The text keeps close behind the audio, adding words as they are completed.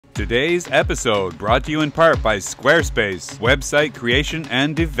Today's episode brought to you in part by Squarespace, website creation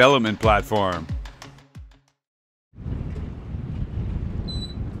and development platform.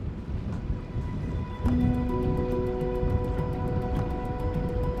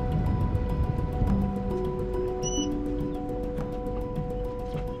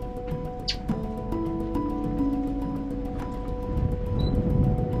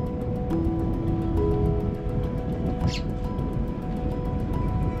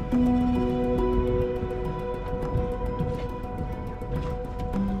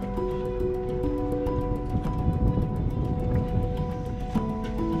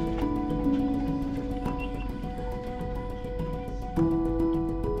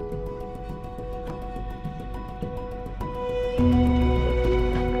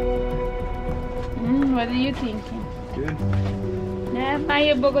 What are you thinking? Good. Yeah,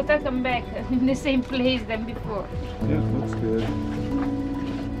 Maya Bogota come back in the same place than before. Yeah, looks good.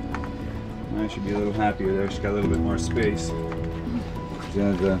 I should be a little happier there. She's got a little bit more space.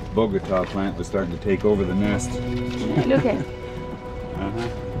 The Bogota plant was starting to take over the nest. Look at it.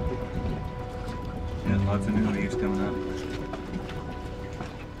 Yeah, lots of new leaves coming up.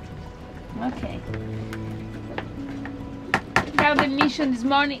 Okay. Now the mission this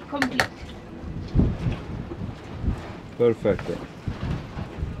morning complete. Perfecto.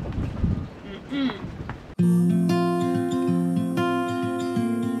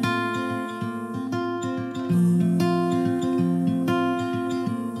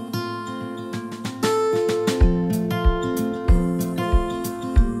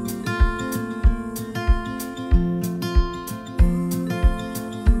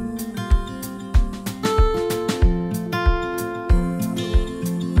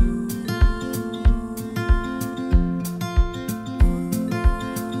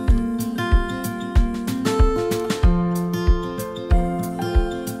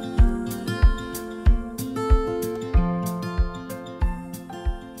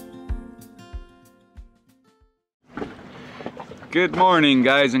 Good morning,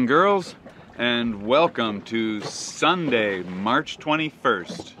 guys and girls, and welcome to Sunday, March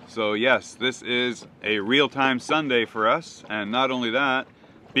 21st. So yes, this is a real-time Sunday for us, and not only that,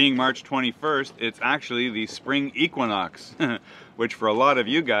 being March 21st, it's actually the spring equinox, which for a lot of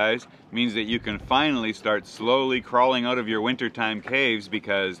you guys means that you can finally start slowly crawling out of your wintertime caves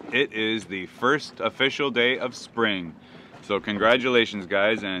because it is the first official day of spring. So congratulations,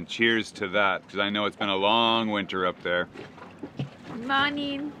 guys, and cheers to that, because I know it's been a long winter up there. Good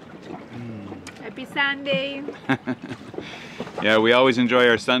morning. Happy Sunday. Yeah, we always enjoy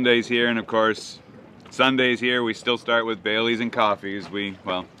our Sundays here, and of course, Sundays here we still start with Baileys and coffees.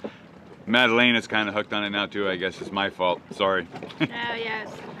 Well, Madalena's kind of hooked on it now too. I guess it's my fault. Sorry. Oh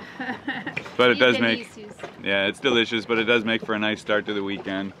yes. But it does make, delicious. yeah, it's delicious, but it does make for a nice start to the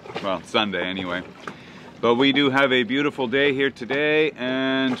weekend. Well, Sunday anyway. But we do have a beautiful day here today,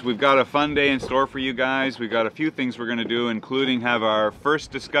 and we've got a fun day in store for you guys. We've got a few things we're going to do, including have our first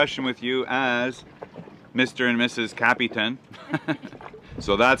discussion with you as Mr. and Mrs. Capitan.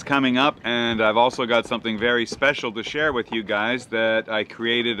 So that's coming up, and I've also got something very special to share with you guys that I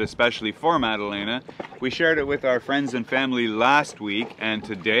created especially for Madalena. We shared it with our friends and family last week, and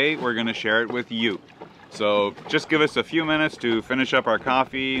today we're going to share it with you. So just give us a few minutes to finish up our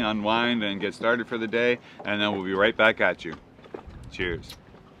coffee, unwind, and get started for the day, and then we'll be right back at you. Cheers.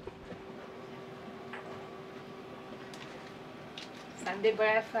 Sunday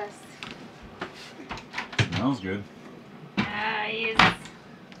breakfast. Smells good. Yes.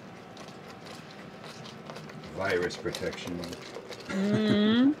 Virus protection.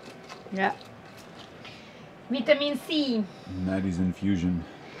 Yeah. Vitamin C. Maddie's infusion.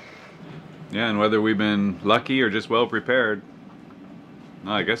 Yeah, and whether we've been lucky or just well prepared,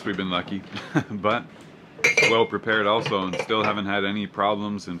 well, I guess we've been lucky, but well prepared also, and still haven't had any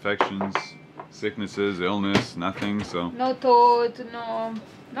problems, infections, sicknesses, illness, nothing. So No throat, no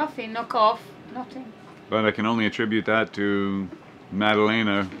nothing, no cough, nothing. But I can only attribute that to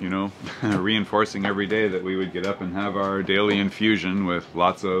Madalena, you know, reinforcing every day that we would get up and have our daily infusion with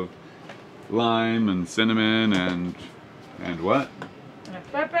lots of lime and cinnamon and what?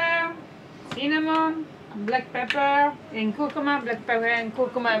 Black pepper, cinnamon, black pepper, and curcuma. Black pepper and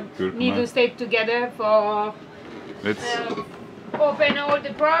curcuma need to stay together for open all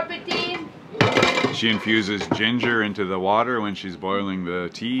the property. She infuses ginger into the water when she's boiling the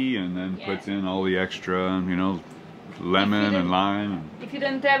tea, and then puts in all the extra, you know, lemon and lime. If you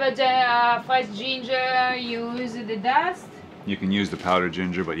don't have a fresh ginger, use the dust. You can use the powdered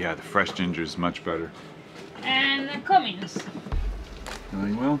ginger, but yeah, the fresh ginger is much better. And cummins.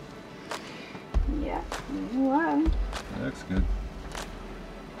 Going well? Yeah, wow. That's good.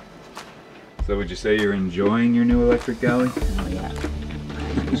 So would you say you're enjoying your new electric galley? Oh yeah.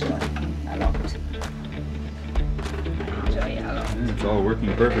 A lot. I enjoy a lot. Yeah, it's all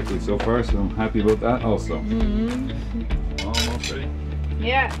working perfectly so far, so I'm happy about that also. Almost ready.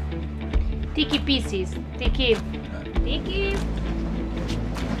 Yeah. Tiki pieces. Tiki. Tiki.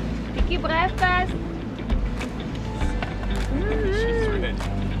 Tiki breakfast.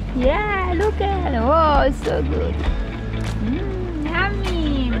 Yeah, look at it. Oh, it's so good.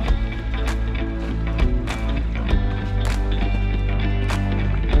 Yummy.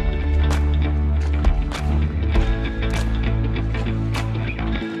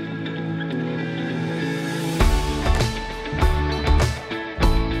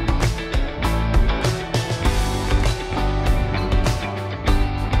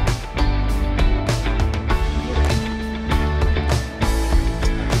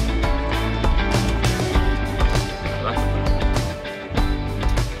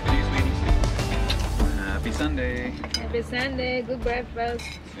 Happy Sunday, good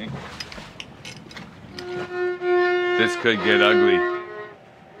breakfast. This could get ugly.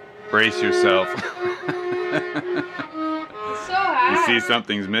 Brace yourself. It's so hot. You see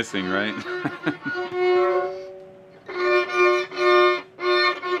something's missing, right?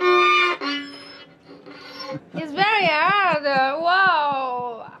 It's very hard.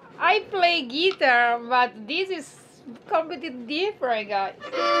 Wow. I play guitar, but this is completely different, guys.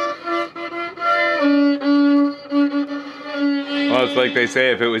 Well, it's like they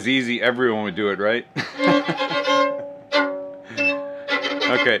say, if it was easy, everyone would do it, right?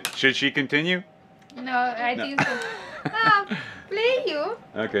 Okay, should she continue? No, I think so. Play you.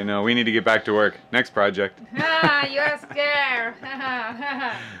 Okay, no, we need to get back to work. Next project. You're scared.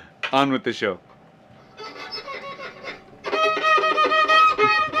 On with the show.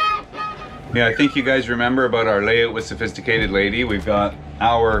 Yeah, I think you guys remember about our layout with Sophisticated Lady. We've got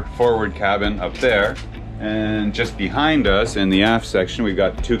our forward cabin up there, and just behind us in the aft section we've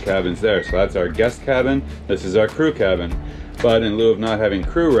got 2 cabins there. So that's our guest cabin, this is our crew cabin. But in lieu of not having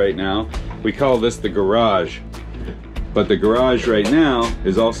crew right now, we call this the garage. But the garage right now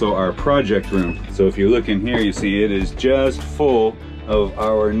is also our project room. So if you look in here, you see it is just full of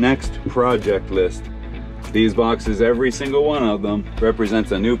our next project list. These boxes, every single one of them,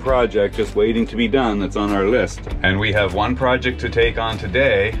 represents a new project just waiting to be done that's on our list. And we have one project to take on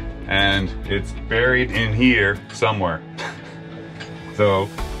today, and it's buried in here somewhere. So,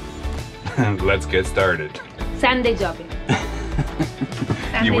 let's get started. Sunday jobbing.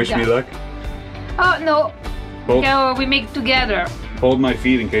 You wish me luck? Oh, no. No, we make together. Hold my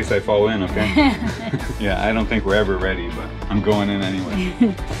feet in case I fall in, okay? Yeah, I don't think we're ever ready, but I'm going in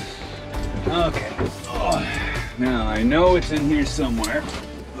anyway. Okay. Oh, now I know it's in here somewhere.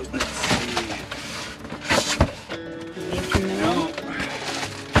 But let's see. No.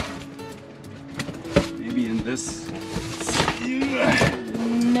 Maybe in this.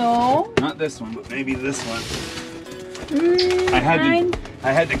 No. Not this one, but maybe this one.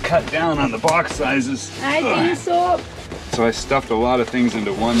 I had to cut down on the box sizes. I think so. So I stuffed a lot of things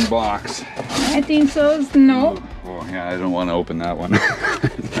into one box. I think so. No. Oh yeah, I don't want to open that one.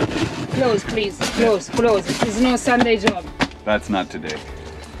 Close, please. Close, close. It's no Sunday job. That's not today.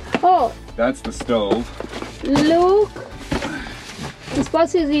 Oh. That's the stove. Look. This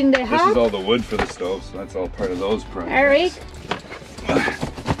box is in the This house. is all the wood for the stove, so that's all part of those projects. Eric.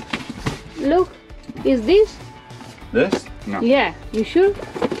 Look. Is this? This? No. Yeah. You sure?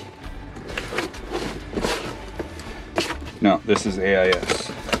 No, this is AIS.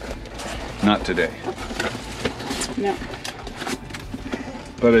 Not today. No.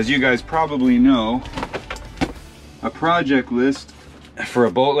 But as you guys probably know, a project list for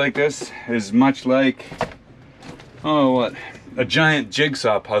a boat like this is much like, oh what, a giant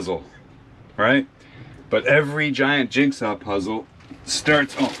jigsaw puzzle, right? But every giant jigsaw puzzle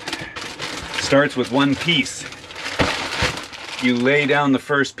starts with one piece. You lay down the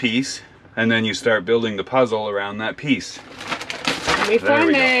first piece, and then you start building the puzzle around that piece. We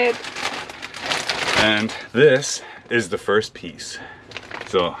found it. And this is the first piece.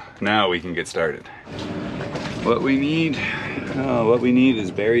 So now we can get started. What we need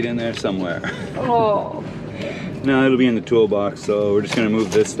is buried in there somewhere. Oh. No, it'll be in the toolbox. So we're just gonna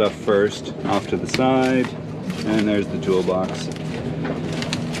move this stuff first off to the side, and there's the toolbox.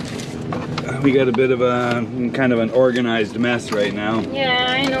 We got a bit of a kind of an organized mess right now. Yeah,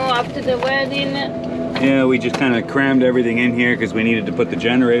 I know. After the wedding. Yeah, we just kind of crammed everything in here because we needed to put the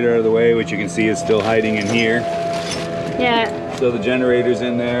generator out of the way, which you can see is still hiding in here. Yeah. So the generator's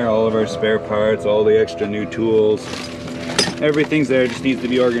in there, all of our spare parts, all the extra new tools. Everything's there, just needs to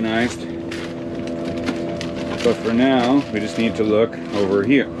be organized. But for now, we just need to look over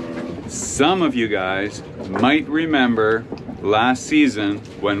here. Some of you guys might remember last season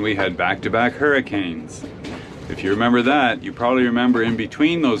when we had back-to-back hurricanes. If you remember that, you probably remember in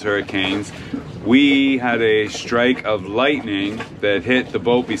between those hurricanes, we had a strike of lightning that hit the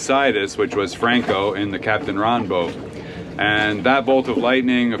boat beside us, which was Franco in the Captain Ron boat. And that bolt of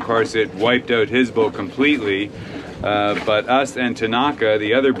lightning, of course, it wiped out his boat completely. But us and Tanaka,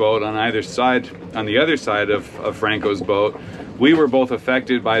 the other boat on either side, on the other side of Franco's boat, we were both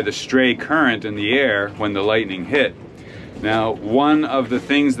affected by the stray current in the air when the lightning hit. Now, one of the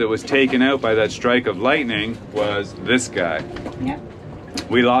things that was taken out by that strike of lightning was this guy. Yep.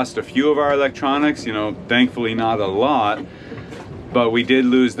 We lost a few of our electronics, you know, thankfully not a lot, but we did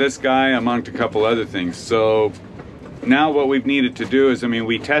lose this guy among a couple other things. So now what we've needed to do is, I mean,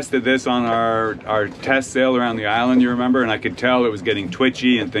 we tested this on our test sail around the island, you remember, and I could tell it was getting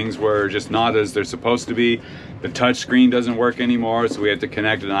twitchy and things were just not as they're supposed to be. The touch screen doesn't work anymore, so we had to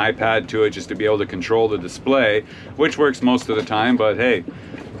connect an iPad to it just to be able to control the display, which works most of the time, but hey,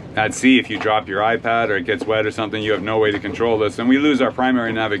 at sea, if you drop your iPad or it gets wet or something, you have no way to control this. And we lose our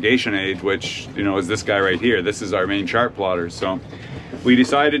primary navigation aid, which, you know, is this guy right here. This is our main chart plotter. So we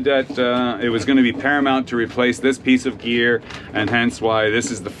decided that it was going to be paramount to replace this piece of gear, and hence why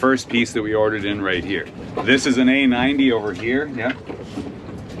this is the first piece that we ordered in right here. This is an A90 over here, yeah.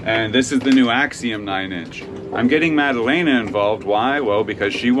 And this is the new Axiom 9-inch. I'm getting Madalena involved. Why? Well,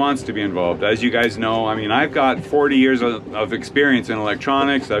 because she wants to be involved. As you guys know, I mean, I've got 40 years of experience in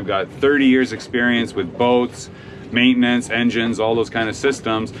electronics. I've got 30 years experience with boats, maintenance, engines, all those kind of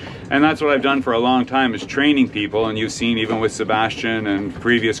systems. And that's what I've done for a long time, is training people. And you've seen even with Sebastian and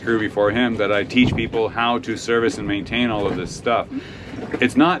previous crew before him that I teach people how to service and maintain all of this stuff.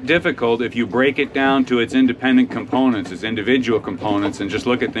 It's not difficult if you break it down to its independent components, its individual components, and just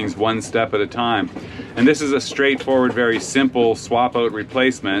look at things one step at a time. And this is a straightforward, very simple swap out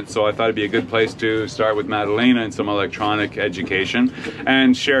replacement, so I thought it'd be a good place to start with Madalena and some electronic education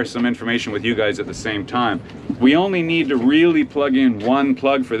and share some information with you guys at the same time. We only need to really plug in one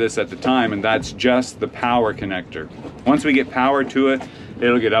plug for this at the time, and that's just the power connector. Once we get power to it,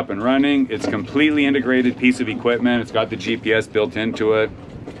 it'll get up and running. It's a completely integrated piece of equipment. It's got the GPS built into it.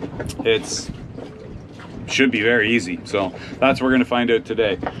 Should be very easy. So that's what we're gonna find out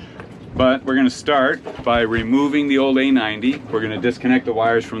today. But we're gonna start by removing the old A90. We're gonna disconnect the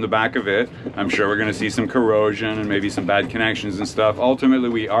wires from the back of it. I'm sure we're gonna see some corrosion and maybe some bad connections and stuff. Ultimately,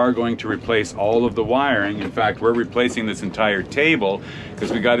 we are going to replace all of the wiring. In fact, we're replacing this entire table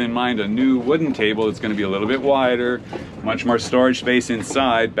because we got in mind a new wooden table that's gonna be a little bit wider, much more storage space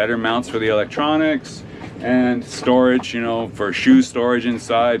inside, better mounts for the electronics, and storage, you know, for shoe storage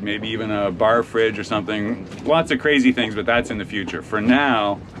inside, maybe even a bar fridge or something. Lots of crazy things, but that's in the future. For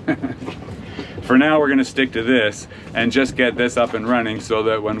now, we're gonna stick to this and just get this up and running so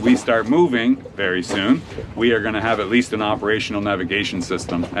that when we start moving very soon, we are gonna have at least an operational navigation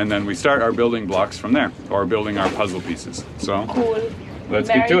system. And then we start our building blocks from there, or building our puzzle pieces. So, Cool. let's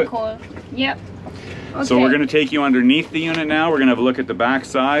get to it. Cool. Yep. Okay. So we're going to take you underneath the unit now. We're going to have a look at the back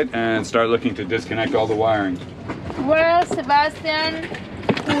side and start looking to disconnect all the wiring. Well, Sebastian,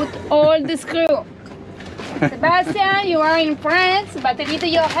 put all the screw. Sebastian, you are in France, but I need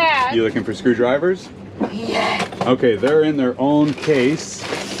your help. You looking for screwdrivers? Yeah. Okay, they're in their own case.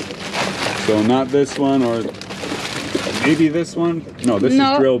 So not this one, or maybe this one? No, this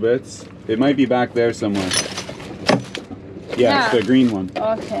is drill bits. It might be back there somewhere. Yeah, it's the green one.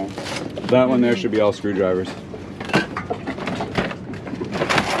 Okay. That one there should be all screwdrivers.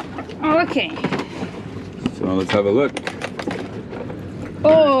 Okay. So let's have a look.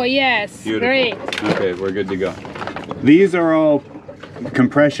 Oh, yes. Beautiful. Great. Okay, we're good to go. These are all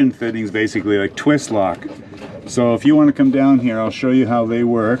compression fittings, basically, like twist lock. So if you want to come down here, I'll show you how they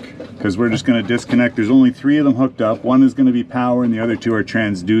work, because we're just going to disconnect. There's only 3 of them hooked up. One is going to be power and the other 2 are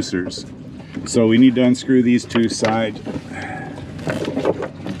transducers. So we need to unscrew these 2 sides.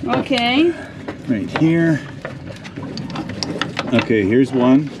 Okay. Right here. Okay, here's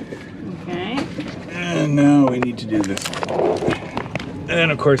one. Okay. And now we need to do this.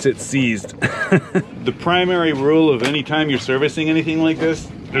 And of course it's seized. The primary rule of any time you're servicing anything like this,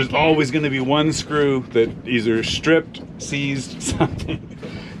 there's always going to be one screw that either stripped, seized, something.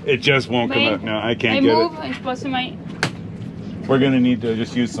 It just won't come out. No, I can't get it. I'm supposed to my... We're going to need to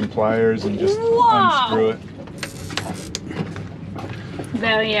just use some pliers and just unscrew it.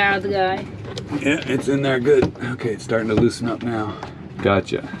 Very hard guy. Yeah, it's in there good. Okay, it's starting to loosen up now.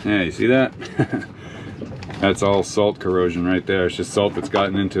 Gotcha. Yeah, you see that? That's all salt corrosion right there. It's just salt that's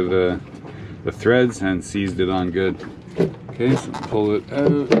gotten into the threads and seized it on good. Okay, so pull it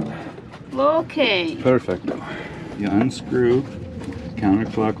out. Okay. Perfect. You unscrew.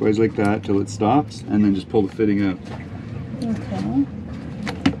 counterclockwise like that till it stops, and then just pull the fitting out. Okay.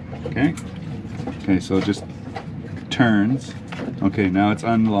 Okay? Okay, so it just turns. Okay, now it's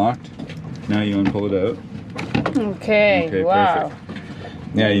unlocked. Now you unpull it out. Okay, Okay, wow. perfect.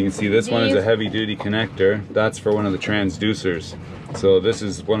 Yeah, you can see this one is a heavy duty connector. That's for one of the transducers. So this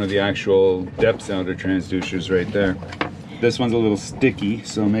is one of the actual depth sounder transducers right there. This one's a little sticky,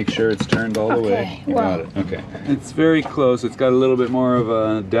 so make sure it's turned all the way. You got it. Okay. It's very close. It's got a little bit more of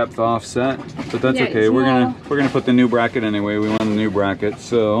a depth offset, but that's okay. We're gonna put the new bracket anyway. We want a new bracket,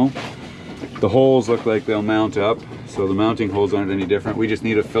 so the holes look like they'll mount up. So the mounting holes aren't any different. We just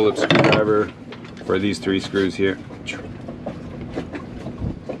need a Phillips screwdriver for these 3 screws here.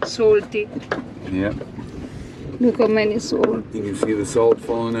 Salty. Yep. Look how many salt. You can see the salt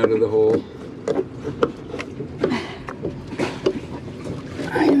falling out of the hole.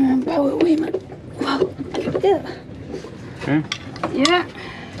 I am power women. Wow. Yeah. Okay. Yeah.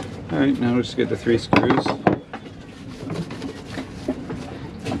 All right, now let's get the 3 screws.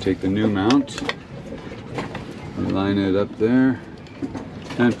 I'll take the new mount and line it up there,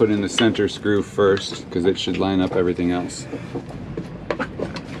 and put in the center screw first because it should line up everything else.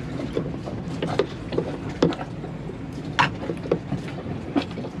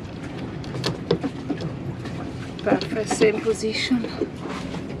 Perfect, same position.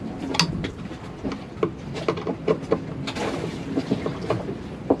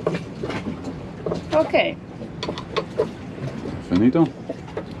 Okay. Finito.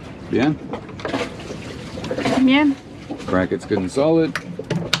 Bien. Bien. Bracket's good and solid.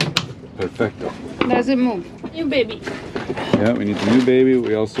 Perfecto. Doesn't move. You baby. Yeah, we need the new baby.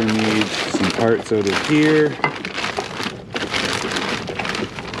 We also need some parts out of here.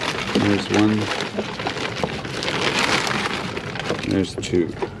 There's 1. There's 2.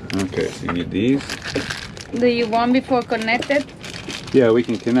 Okay, so you need these. Do you want before connected? Yeah, we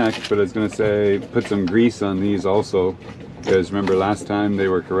can connect, but I was going to say put some grease on these also, because remember last time they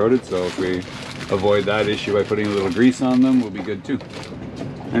were corroded, so if we avoid that issue by putting a little grease on them, we'll be good too.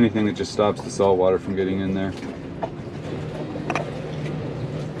 Anything that just stops the salt water from getting in there.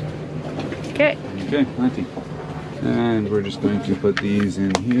 Okay. Okay, plenty. And we're just going to put these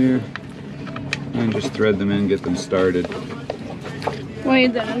in here and just thread them in, get them started.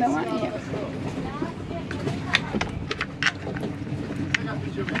 Wait, the other one?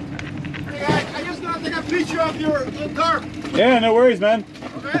 Yeah. I just gotta take a picture of your car. Yeah, no worries, man.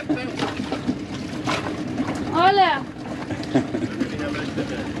 Okay, thanks. Hola.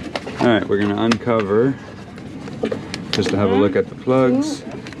 Alright, we're going to uncover just to have a look at the plugs.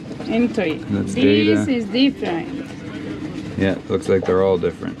 Into it. That's this data. is different. Yeah, looks like they're all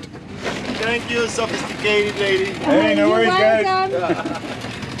different. Thank you, sophisticated lady. Hey, no worries, guys.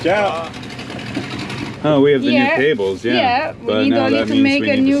 Ciao. Oh, we have the new cables, yeah. Yeah, we but need now only that to means make we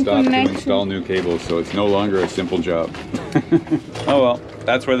a need new to stop connection. to install new cables, so it's no longer a simple job. Oh well,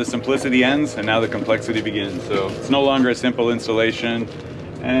 that's where the simplicity ends and now the complexity begins. So it's no longer a simple installation,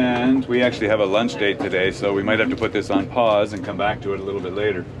 and we actually have a lunch date today, so we might have to put this on pause and come back to it a little bit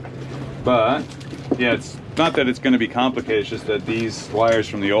later. But yeah, it's not that it's going to be complicated, it's just that these wires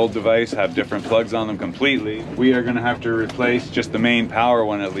from the old device have different plugs on them completely. We are going to have to replace just the main power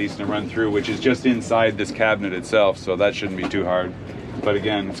one at least and run through, which is just inside this cabinet itself, so that shouldn't be too hard. But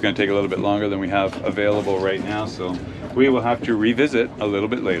again, it's going to take a little bit longer than we have available right now, so we will have to revisit a little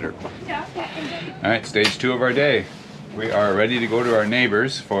bit later. All right, stage 2 of our day. We are ready to go to our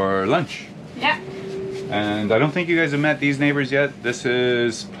neighbors for lunch. Yeah. And I don't think you guys have met these neighbors yet. This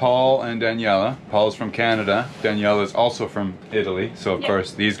is Paul and Daniela. Paul's from Canada. Daniela is also from Italy. So of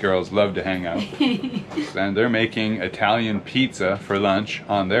course these girls love to hang out. And they're making Italian pizza for lunch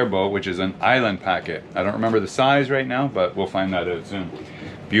on their boat, which is an island packet. I don't remember the size right now, but we'll find that out soon.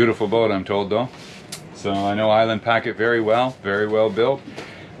 Beautiful boat, I'm told though. So I know island packet very well built.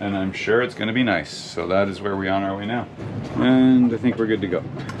 And I'm sure it's gonna be nice. So that is where we're on our way now. And I think we're good to go.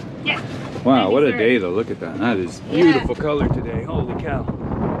 Yeah. Wow, what a day though, look at that. That is beautiful color today, holy cow.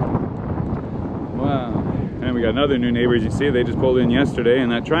 Wow, and we got another new neighbor, as you see, they just pulled in yesterday in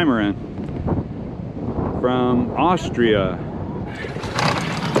that trimaran. From Austria.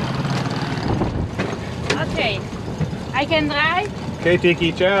 Okay, I can drive. Okay,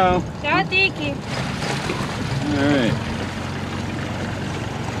 Tiki, ciao. Ciao, Tiki. Alright.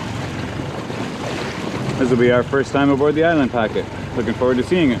 This will be our first time aboard the island packet. Looking forward to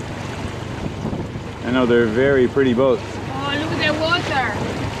seeing it. I know they're very pretty boats. Oh, look at the water.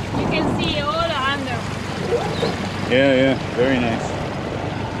 You can see all under. Yeah, very nice.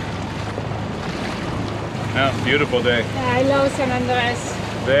 Oh, beautiful day. I love San Andres.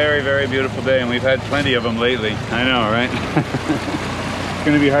 Very, very beautiful day, and we've had plenty of them lately. I know, right? It's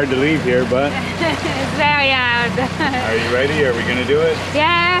gonna be hard to leave here, but It's very hard. are you ready? Are we gonna do it?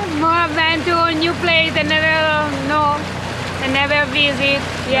 Yeah, more adventure, new place I never know, I never visit.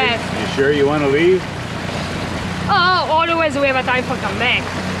 Yes. You sure you want to leave? Oh, always we have a time for come back.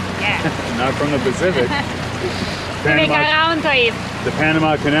 Yeah. Not from the Pacific. We make a round trip. The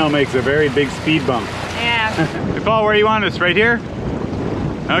Panama Canal makes a very big speed bump. Yeah. Paul, where you want us? Right here?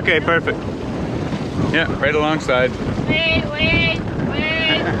 Okay, perfect. Yeah, right alongside. Wait.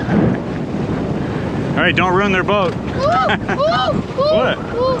 All right, don't ruin their boat. What?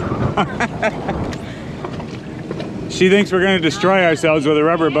 She thinks we're going to destroy ourselves with a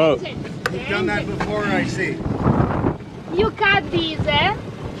rubber boat. We've done that before, I see. You cut these, eh?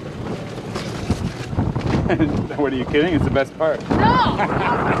 What, are you kidding? It's the best part. No!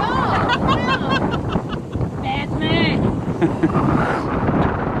 Bad man.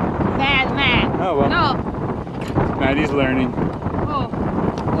 Bad man. Oh, well. No. Maddie's learning. Oh,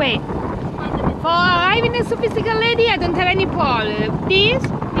 wait. For arriving a sophisticated lady, I don't have any problem. This,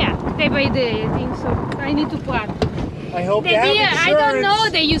 yeah, day by day, I think so. I need to practice. I hope The you have beer, insurance. I don't know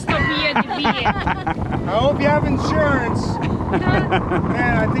they used to beer, the beer. I hope you have insurance.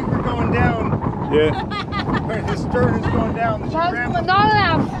 Man, I think we're going down. Yeah. The stern is going down. This is your Don't grandma.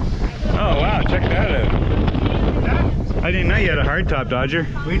 laugh. Oh, wow, check that out. I didn't know you had a hardtop Dodger.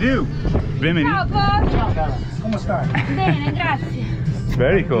 We do. Bimini. Ciao, Paul. Ciao, cara. Come stai? Bene, grazie.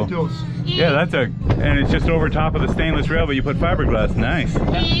 Very cool. Yeah, that's and it's just over top of the stainless rail, but you put fiberglass. Nice.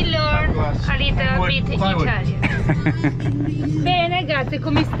 We learn a little bit Italian. Bene, grazie,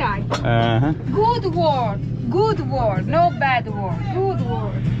 come stai? Uh-huh. Good word, no bad word, good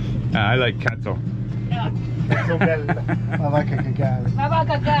word. I like cazzo. So bella. I like a cagare. Ma va a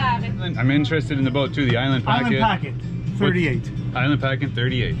cagare. I'm interested in the boat too, the Island Packet. Island Packet, 38. Island Packet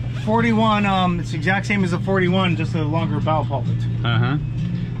 38. 41, it's the exact same as the 41, just a longer bow pulpit. Uh-huh.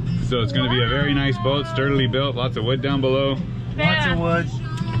 So it's going to be a very nice boat, sturdily built, lots of wood down below. Lots of wood.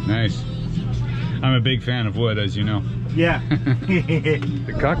 Nice. I'm a big fan of wood, as you know. Yeah.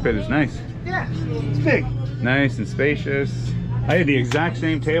 The cockpit is nice. Yeah, it's big. Nice and spacious. I had the exact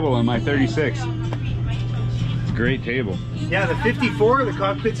same table on my 36. It's a great table. Yeah, the 54, the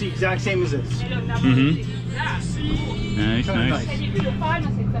cockpit's the exact same as this. Mm-hmm. Nice, Kinda nice. nice.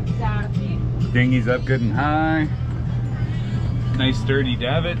 Dinghy's up good and high. Nice sturdy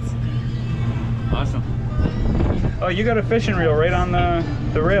davits. Awesome. Oh, you got a fishing reel right on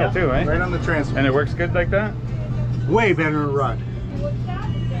the rail too, right? Right on the transfer. And it works good like that? Way better than rod.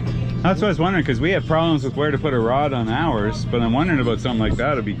 That's what I was wondering, because we have problems with where to put a rod on ours, but I'm wondering about something like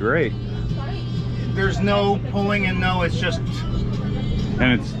that. It'd be great. There's no pulling and no, it's just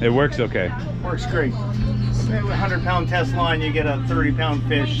And it works okay. works great. With a 100-pound test line, you get a 30-pound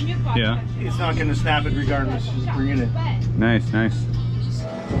fish. Yeah. It's not going to snap it regardless. Just bring it in. Nice, nice.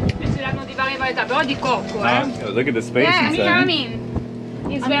 Look at the space Yeah, inside. coming.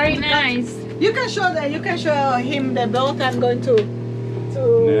 It's very nice. You can show that. You can show him the boat. I'm going to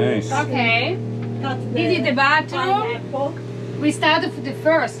Nice. Okay. cut This is the bathroom. pineapple. We started with the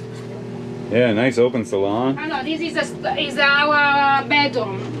first. Yeah, nice open salon. Oh no, this is our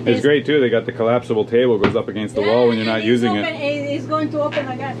bedroom. It's great too. They got the collapsible table, goes up against the wall when you're not It's using open, it. It's going to open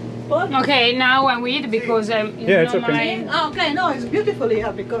again. But, Okay, now I'm with because Yeah, it's okay. okay, no, it's beautiful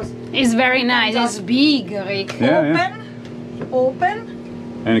here because It's very nice. It's big, Rick. Yeah.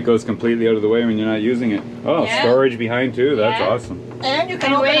 open, And it goes completely out of the way when you're not using it. Oh, Yeah. storage behind too. That's Yeah. awesome. and you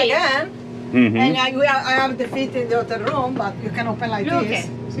can And open wait. again. Mm-hmm. And I have the feet in the other room, but you can open like Look this.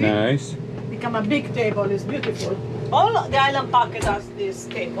 it. See? Nice. Become a big table. It's beautiful. All the Island Packet has this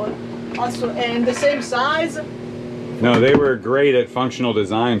table, also, and the same size. No, they were great at functional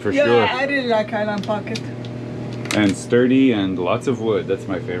design for Yeah, sure. I really like Island Packet. And sturdy and lots of wood. That's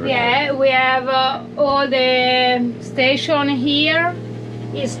my favorite. Yeah, we have all the station here.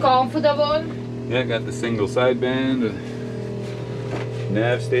 It's comfortable. Yeah, got the single sideband,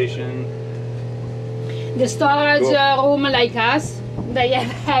 nav station. The storage Cool. room like us. They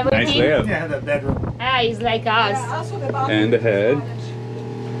have Nice everything. layout. Yeah, the bedroom. It's like us. Yeah, also the bathroom. And the head.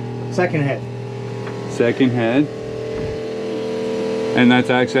 Second head. Second head. And that's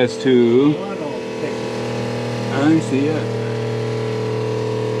access to. I see it.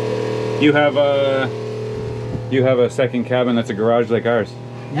 You have a second cabin that's a garage like ours.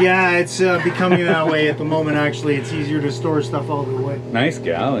 Yeah, it's becoming that way at the moment. Actually, it's easier to store stuff all the way. Nice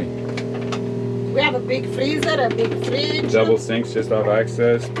galley. We have a big freezer, a big fridge. Double sinks just off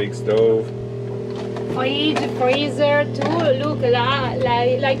access. Big stove. Fridge, freezer too. Look,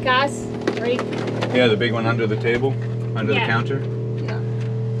 like us. Rick. Yeah, the big one under the table, under the Yeah. counter.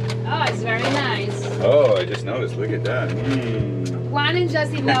 Oh, it's very nice. Oh, I just noticed. Look at that. Mm. One is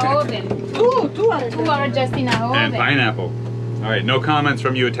just in the oven. Two are Two are just in the oven. And pineapple. All right, no comments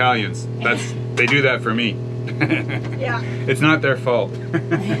from you Italians. They do that for me. Yeah. It's not their fault.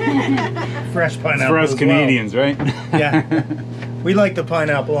 Fresh pineapple. It's for us as Canadians, right? well. Yeah. We like the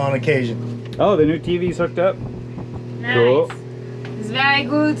pineapple on occasion. Oh, the new TV's hooked up? Nice. Cool. It's very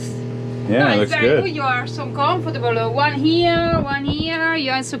good. Yeah, no, it it's looks very good. good. You are so comfortable. One here, one here.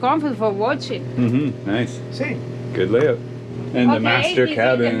 You are so comfortable for watching. Mm-hmm. Nice. See? Good layout. And the Okay, master this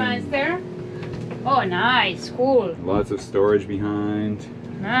cabin. is the master. Oh, nice, cool. Lots of storage behind.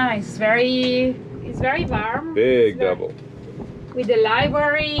 Nice, it's very warm. Big It's very- double. With the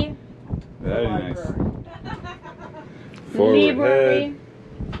library. Very nice. Forward Library. head.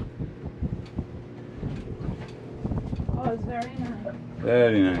 Oh, it's very nice.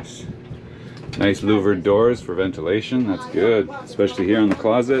 Very nice. Nice louvered doors for ventilation. That's good. Especially here in the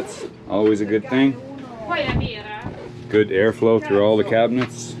closets. Always a good thing. Poi la birra. Good airflow through all the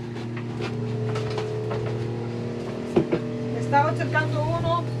cabinets. Ne stavo cercando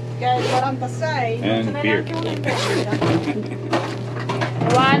uno che è il 46. Non And ce n'è beer. neanche uno in vendita.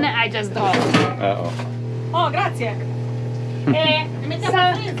 One I just got. Uh-oh. Oh, grazie. Eh, Ne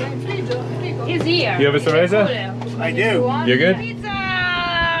mettiamo in frigo. is here. You have a cerveza? I do. You want You're good? Pizza.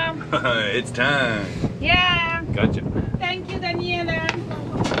 It's time. Yeah. Gotcha. Thank you, Daniela.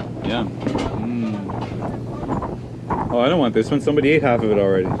 Yeah. Oh, I don't want this one. Somebody ate half of it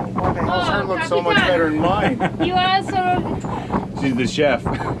already. Why the hell's her Oh, look so much Capitan. better than mine? You also. She's the chef.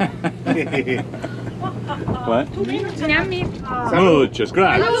 What? Yummy. Muchas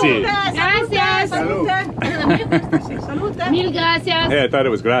grazie. Gracias. Salute. Salute. Mil gracias. Hey, I thought it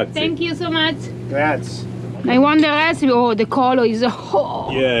was grazie. Thank you so much. That's I want the recipe. Oh, the color is. Oh.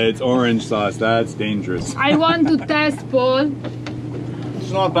 Yeah, it's orange sauce. That's dangerous. I want to test, Paul.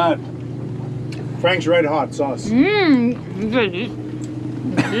 it's not bad. Frank's red hot sauce. Mmm.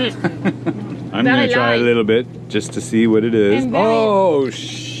 I'm Very gonna try a light. little bit just to see what it is. And very- Oh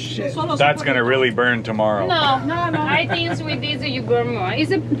shit! That's gonna really burn tomorrow. No. I think with this you burn more. It's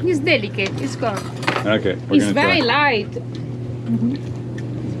delicate. It's good. Okay, we're It's gonna very try. light.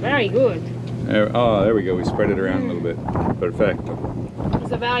 It's very good. Oh, there we go. We spread it around a little bit. Perfecto.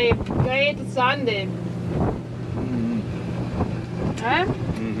 It's a very great Sunday. Eh?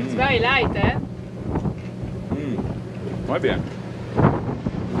 It's very light, eh? Muy bien.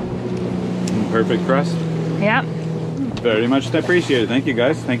 Perfect crust. Yeah. Very much appreciated. Thank you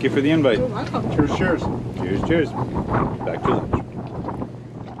guys. Thank you for the invite. You're welcome. Cheers, cheers. Cheers, cheers. Back to lunch.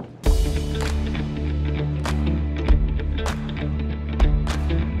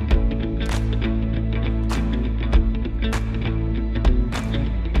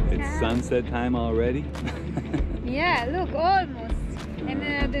 It's sunset time already. Yeah, look, almost.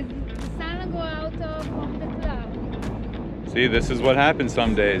 And the sun go out from the cloud. See, this is what happens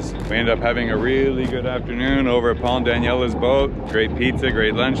some days. We end up having a really good afternoon over at Paul and Daniela's boat. Great pizza,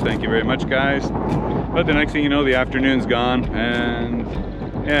 great lunch. Thank you very much, guys. But the next thing you know, the afternoon's gone, and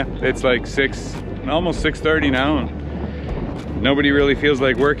yeah, it's like almost 6:30 now, and nobody really feels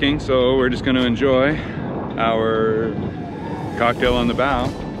like working, so we're just going to enjoy our cocktail on the bow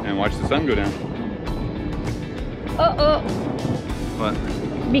and watch the sun go down. Oh,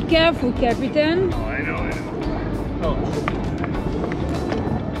 What? be careful, Captain. Oh, I know. Oh.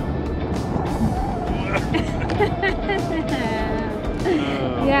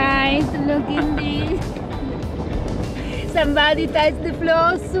 Guys, look in this. Somebody touched the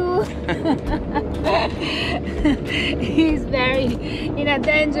floor soon. He's very in a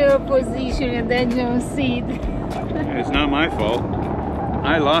dangerous position, a dangerous seat. It's not my fault.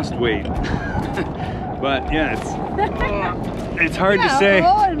 I lost weight. But yeah, it's hard to say.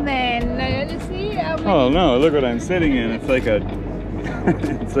 Old man, you see how many Oh no, look what I'm sitting in. It's like a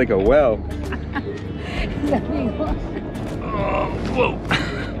it's like a well. Oh, whoa.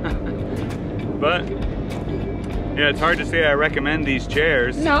 But yeah, it's hard to say I recommend these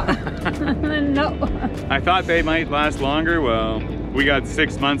chairs. No, no. I thought they might last longer. Well, we got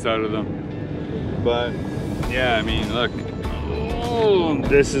 6 months out of them. But yeah, I mean, look. Oh,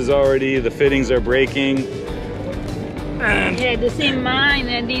 this is already, the fittings are breaking. And Yeah, the same mine,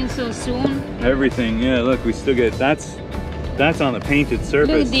 and then so soon. everything, yeah, look, we still get, that's on the painted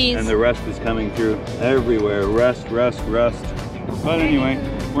surface, these. and the rust is coming through everywhere. Rust. But anyway,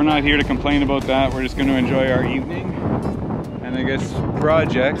 we're not here to complain about that. We're just going to enjoy our evening. And I guess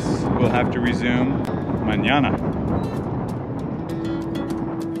projects will have to resume mañana.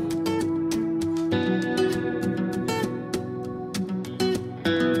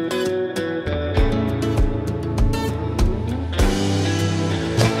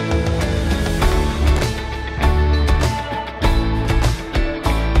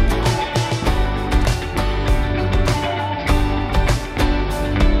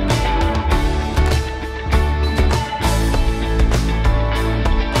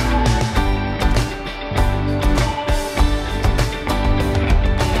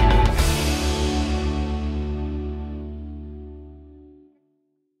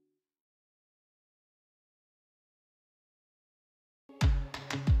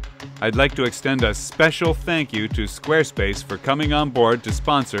 I'd like to extend a special thank you to Squarespace for coming on board to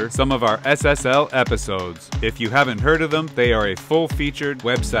sponsor some of our SSL episodes. If you haven't heard of them, they are a full-featured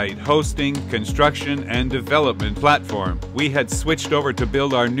website hosting, construction, and development platform. We had switched over to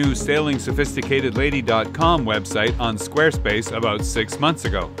build our new SailingSophisticatedLady.com website on Squarespace about 6 months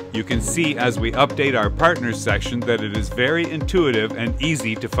ago. You can see as we update our partners section that it is very intuitive and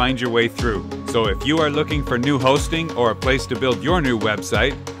easy to find your way through. So if you are looking for new hosting or a place to build your new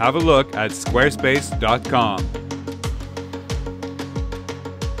website, have a look at squarespace.com.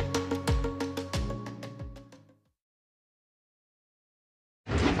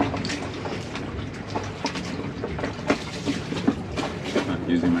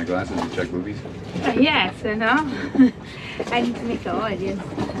 Using my glasses to check movies? Yes, you know. I need to make an audience.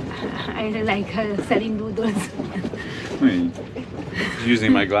 I like selling noodles. Wait,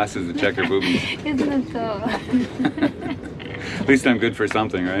 using my glasses to check her boobies. It's not so. At least I'm good for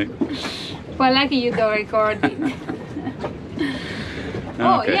something, right? Well, lucky you don't recording.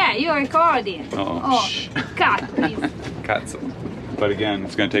 Oh, Okay. yeah, you're recording. Oh, cut, please. Cuts. But again,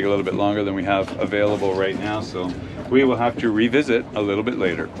 it's going to take a little bit longer than we have available right now, so we will have to revisit a little bit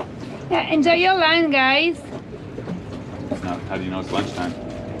later. Yeah, enjoy your lunch, guys. It's not, how do you know it's lunchtime?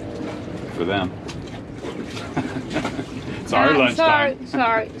 For them. It's our lunchtime.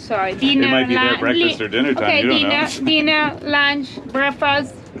 Sorry. Dinner, It might be their breakfast or dinner time, okay, you don't know. dinner, lunch,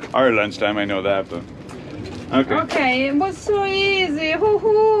 breakfast. Our lunchtime, I know that, but... Okay. Okay, it was so easy.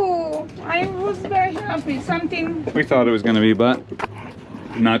 Hoo-hoo. I was very happy. Something... We thought it was going to be, but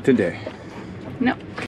not today. No.